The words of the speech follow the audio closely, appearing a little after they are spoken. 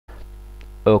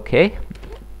Okay,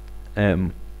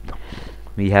 um,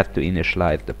 we have to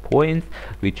initialize the point,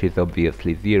 which is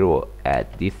obviously 0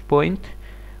 at this point.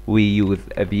 We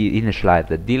initialize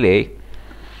the delay,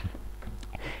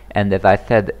 and as I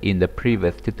said in the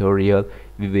previous tutorial,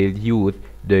 we will use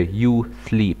the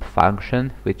uSleep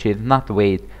function, which is not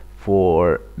wait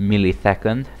for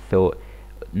millisecond, so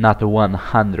not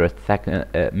 100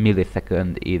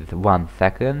 millisecond is 1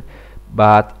 second,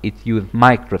 but it's use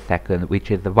microsecond,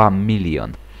 which is 1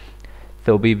 million.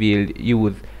 So we will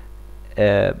use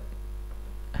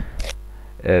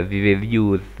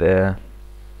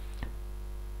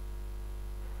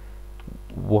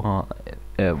one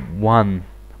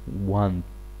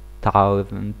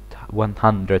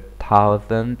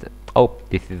 100,000. Oh,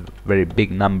 this is very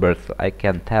big number, so I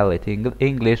can't tell it in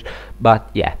English, but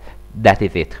yeah, that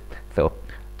is it. So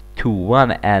 2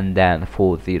 1 and then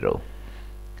 4 0.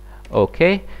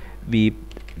 Okay, we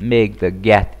make the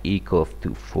get equals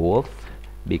to false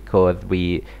because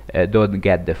we don't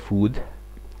get the food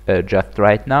just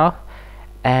right now,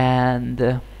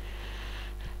 and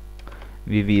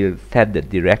we will set the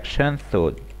direction.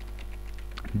 So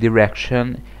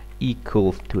direction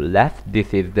equals to left.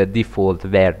 This is the default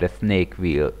where the snake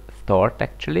will start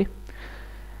actually,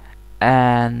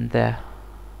 and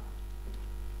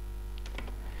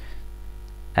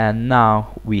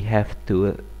now we have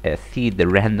to see the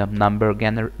random number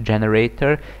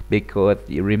generator, because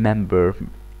you remember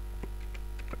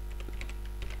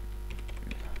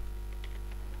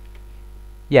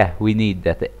yeah, we need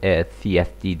that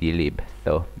cstdlib.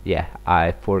 So yeah,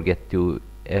 I forget to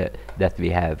that we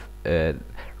have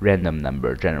random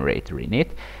number generator in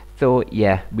it. So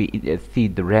yeah, we see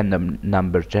the random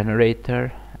number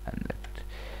generator,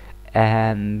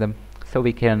 and so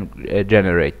we can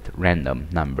generate random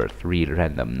numbers, real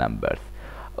random numbers.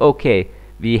 Okay,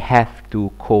 we have to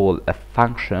call a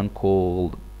function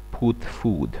called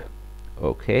putFood.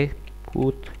 Okay,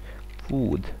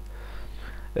 putFood.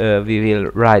 We will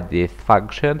write this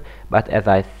function, but as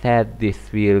I said,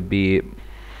 this will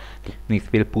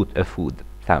put a food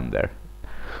somewhere.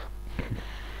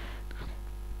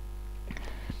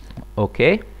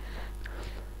 Okay,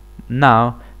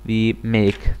 now we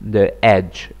make the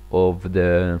edge of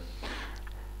the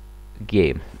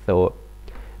game, so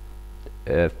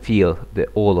fill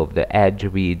all of the edge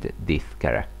with this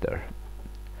character.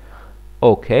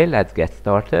 Okay, let's get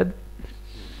started.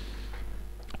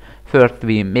 First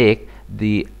we make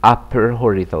the upper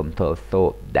horizontal,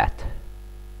 so that.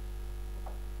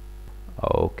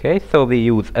 Okay, so we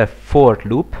use a for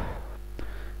loop.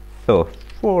 So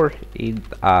for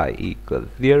int I equals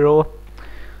 0,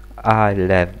 I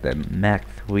less than max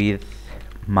width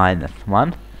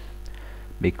 -1,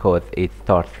 because it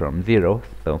starts from 0,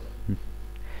 so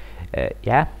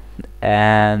yeah,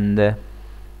 and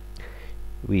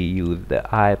we use the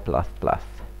I++.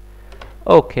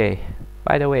 Okay,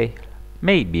 by the way,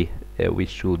 maybe we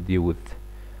should use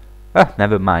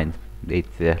never mind, it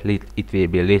will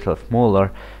be a little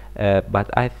smaller, but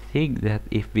I think that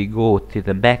if we go to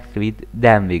the max width,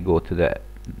 then we go to the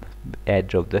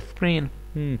edge of the screen.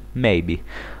 Maybe.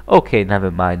 Okay,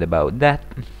 never mind about that.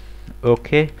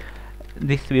 Okay,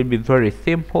 this will be very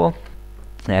simple.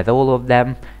 As all of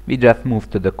them, we just move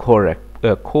to the correct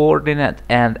coordinate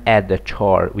and add the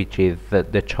char, which is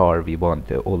the char we want,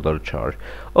 the older char.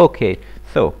 Okay,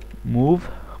 so move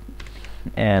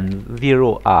and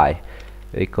 0i,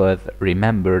 because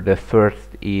remember the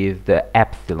first is the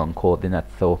epsilon coordinate,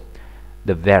 so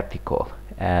the vertical,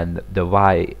 and the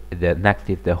y, the next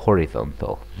is the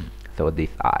horizontal, so this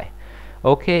I.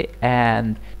 Okay,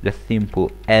 and the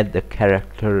simple add the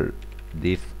character,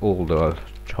 this older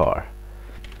char.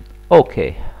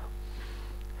 Okay,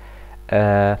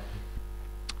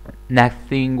 next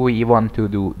thing we want to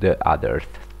do the others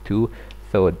too,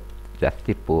 so just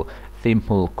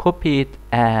simple copy it,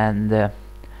 and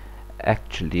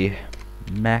actually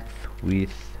max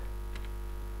width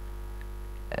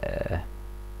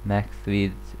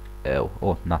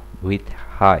oh, not width,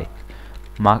 height,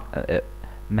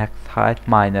 max height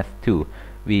 -2.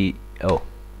 We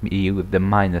use the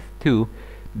 -2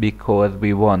 because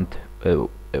we want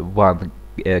one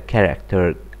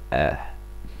character,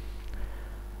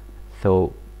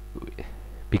 so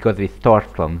because we start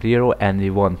from 0 and we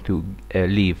want to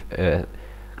leave a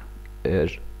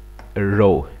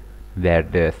row where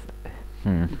the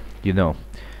you know,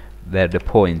 where the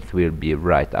points will be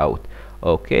right out.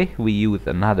 Okay, we use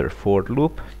another for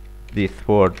loop. This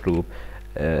for loop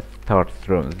starts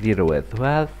from 0 as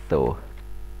well, so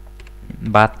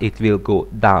but it will go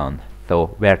down,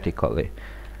 so vertically.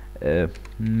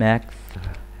 Max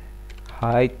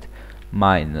height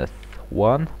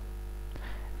 -1,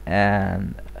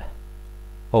 and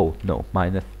oh no,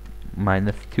 minus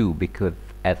 2, because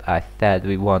as I said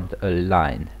we want a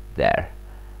line there,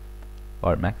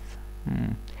 or max,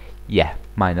 yeah,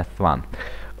 minus 1.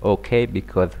 Okay,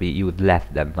 because we use less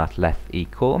than, not less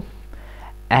equal.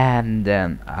 And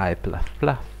then I++,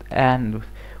 and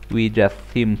we just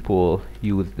simple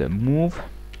use the move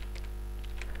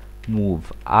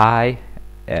I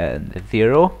and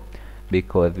 0,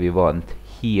 because we want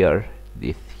here,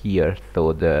 this here,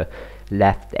 so the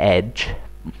left edge,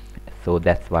 so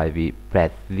that's why we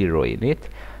press 0 in it.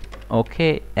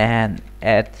 Okay, and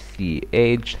add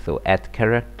ch, so add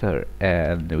character,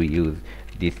 and we use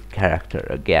this character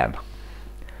again.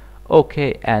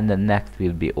 Okay, and the next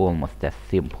will be almost as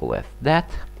simple as that.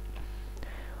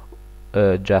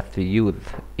 Just we use,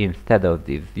 instead of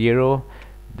this 0,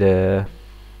 the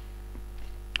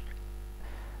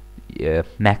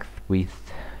max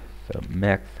width, so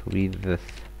max width is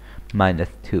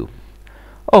 -2.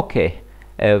 Okay,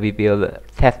 we will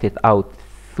test it out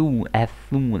as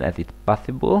soon as it's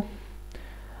possible,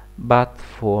 but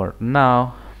for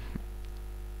now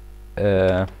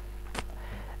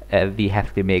we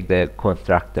have to make the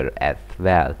constructor as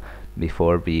well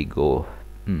before we go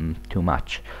too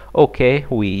much. Okay,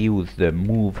 we use the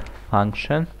move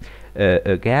function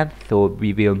again, so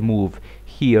we will move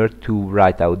here to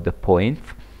write out the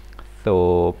points.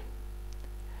 So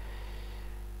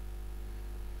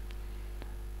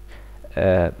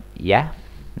yeah,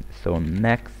 so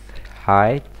max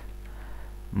height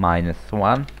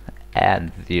 -1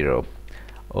 and 0.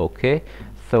 Okay,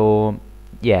 so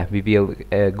yeah, we will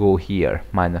go here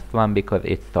 -1 because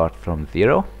it starts from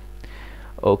 0.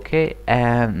 Okay,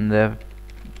 and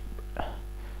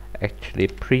actually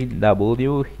print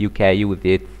W, you can use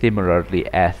it similarly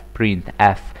as print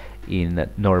F in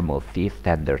normal C,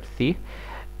 standard C.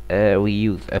 We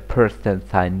use a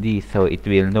 %d, so it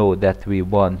will know that we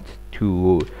want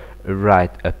to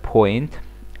write a point,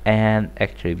 and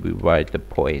actually we write the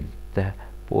points,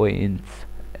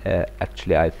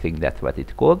 actually I think that's what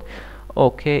it's called.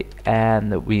 Okay,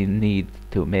 and we need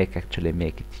to make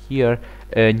it here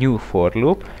a new for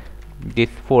loop. This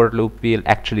for loop will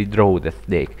actually draw the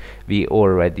snake. We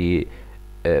already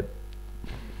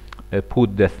put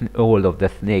all of the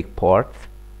snake parts,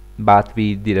 but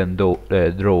we didn't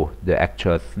draw the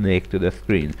actual snake to the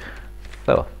screen.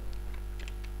 So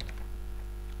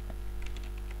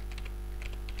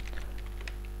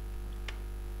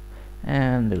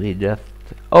and we just,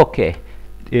 okay,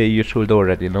 you should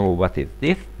already know what is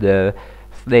this. The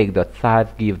snake.size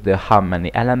gives the how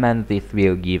many elements. This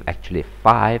will give actually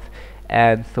 5,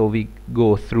 and so we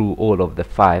go through all of the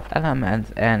 5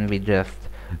 elements, and we just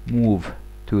move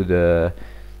to the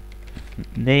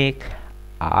snake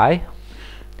I,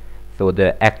 so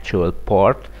the actual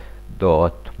part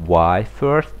dot y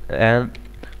first, and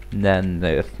then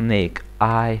the snake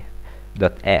I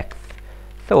dot x.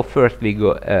 So first we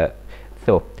go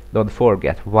so don't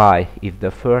forget y is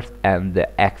the first and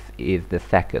the x is the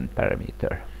second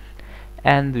parameter,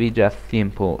 and we just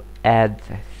simple add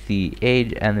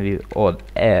ch, and we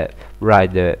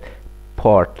write the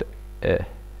part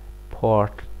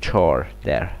char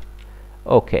there.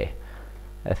 Okay,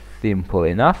 that's simple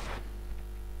enough.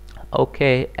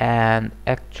 Okay, and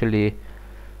actually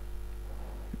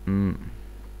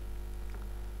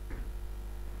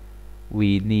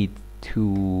we need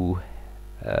to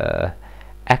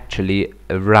actually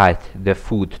write the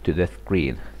food to the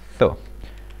screen. So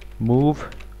move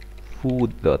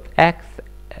food.x,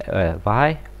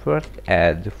 y first,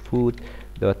 add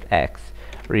food.x.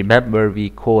 Remember, we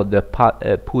call the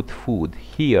put food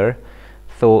here,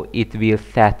 so it will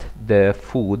set the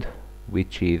food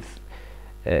which is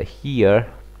here.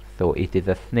 So it is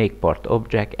a snake part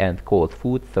object and called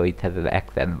food, so it has an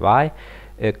x and y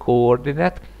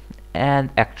coordinate, and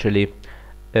actually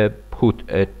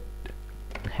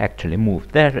actually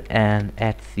move there and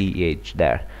add ch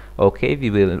there. Okay, we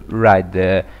will write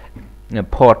the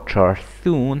port char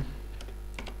soon,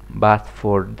 but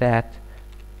for that,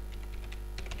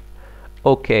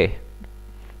 okay,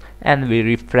 and we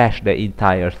refresh the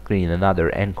entire screen, another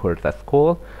Ncurses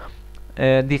call.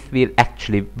 This will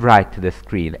actually write to the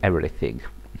screen everything.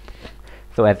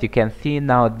 So as you can see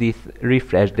now, this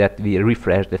refresh that we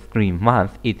refresh the screen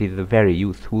once, it is very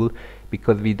useful,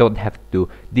 because we don't have to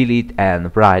delete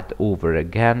and write over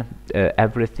again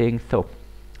everything. So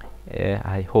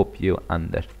I hope you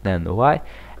understand why.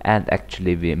 And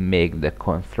actually we make the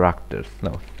constructors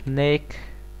now snake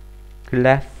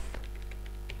class,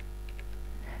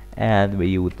 and we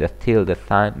use the tilde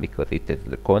sign because it is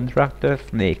the constructor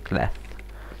snake class.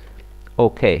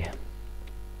 Okay,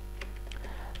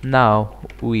 Now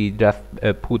we just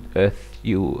put a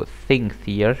few things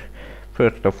here.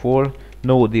 First of all,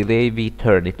 no delay, we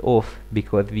turn it off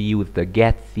because we use the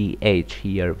get ch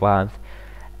here once,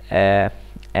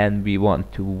 and we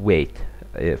want to wait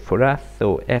for us.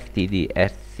 So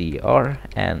std.scr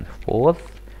and false,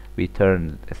 we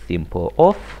turn simple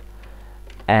off,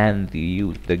 and we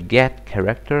use the get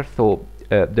character, so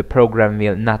the program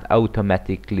will not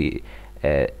automatically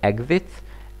exit,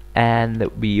 and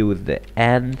we use the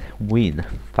end win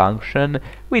function,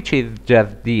 which is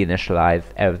just deinitialize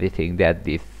everything that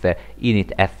this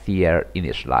init scr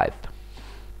initialized.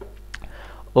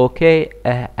 Okay,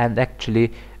 and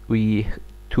actually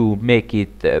to make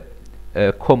it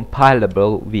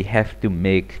compilable, we have to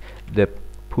make the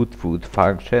put food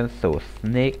function. So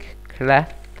snake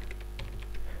class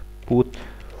put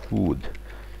food.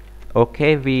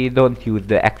 Okay, we don't use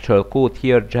the actual code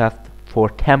here, just for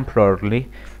temporarily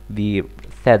we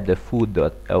set the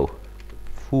food.x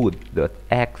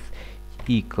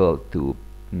equal to,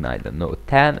 I don't know,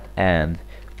 10, and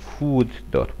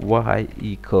food.y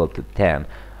equal to 10.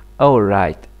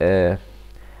 Alright, I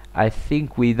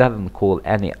think we doesn't call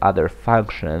any other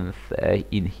functions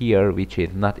in here which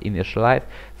is not initialized,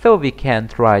 so we can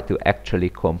try to actually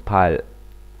compile.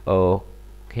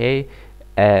 Okay,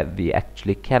 we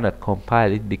actually cannot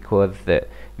compile it because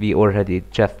we already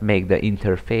just make the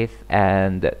interface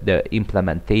and the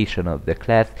implementation of the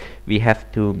class. We have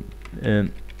to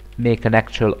make an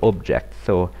actual object,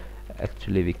 so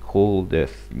actually we call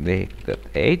this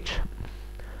snake.h.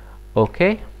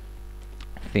 Okay,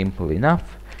 simple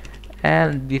enough,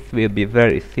 and this will be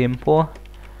very simple.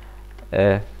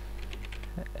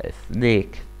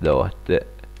 Snake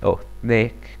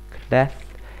class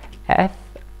s,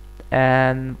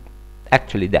 and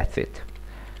actually that's it.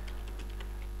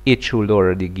 It should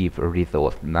already give a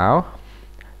result now,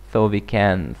 so we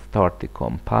can start to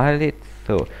compile it.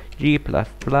 So g++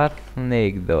 snake.cpp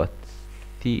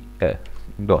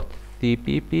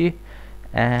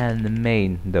and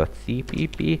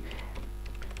main.cpp,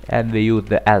 and we use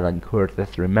the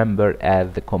Ncurses, remember,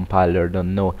 as the compiler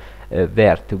don't know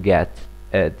where to get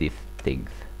these things.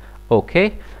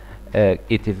 Okay,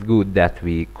 it is good that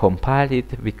we compile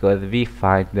it because we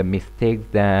find the mistakes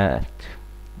that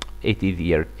it is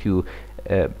easier to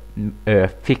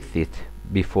fix it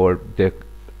before the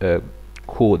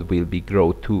code will be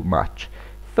grow too much.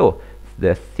 So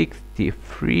the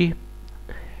 63,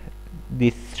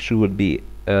 this should be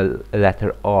a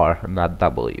letter R, not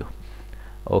W.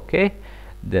 Okay,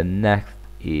 the next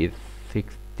is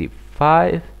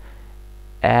 65.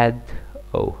 Add,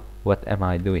 what am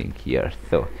I doing here?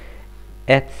 So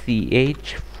add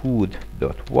ch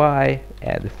food.y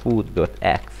and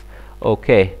food.x.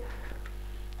 Okay,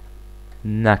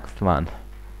 next one,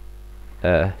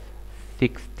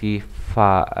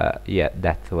 65. Yeah,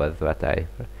 that was what I.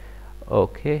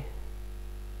 Okay,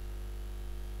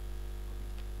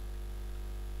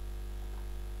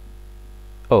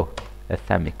 a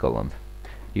semicolon.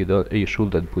 You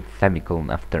shouldn't put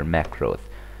semicolon after macros.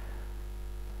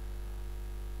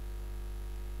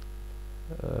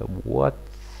 What?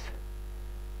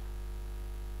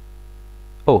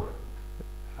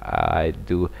 I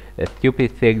do a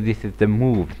stupid thing. This is the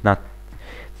move, not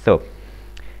so.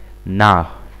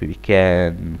 Now we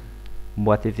can.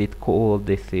 What is it called?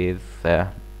 This is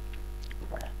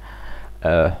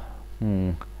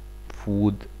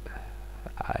food.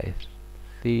 I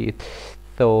see it.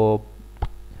 So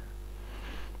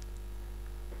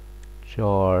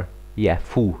sure, yeah,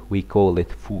 foo. We call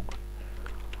it foo.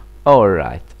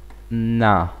 Alright,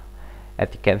 now as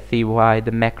you can see why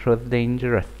the macro is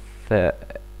dangerous.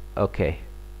 Okay,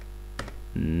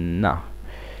 now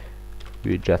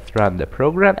we just run the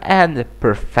program and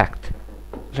perfect,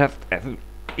 just as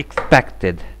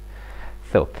expected.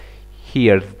 So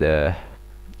here's the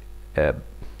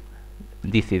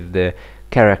this is the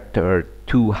character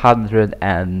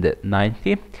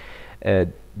 290.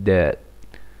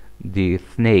 The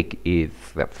snake is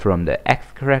from the X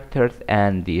characters,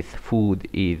 and this food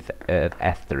is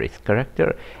asterisk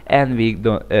character, and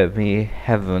we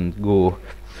haven't go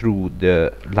through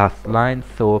the last line,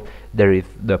 so there is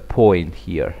the point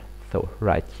here. So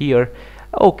right here.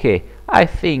 Okay, I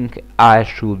think it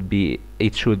should be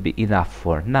enough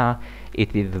for now.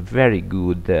 It is a very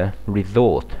good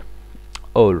result.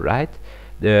 Alright,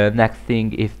 the next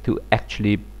thing is to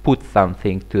actually put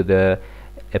something to the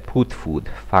put food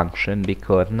function,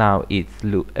 because now it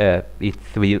will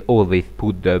always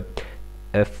put the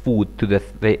food to the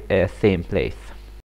same place.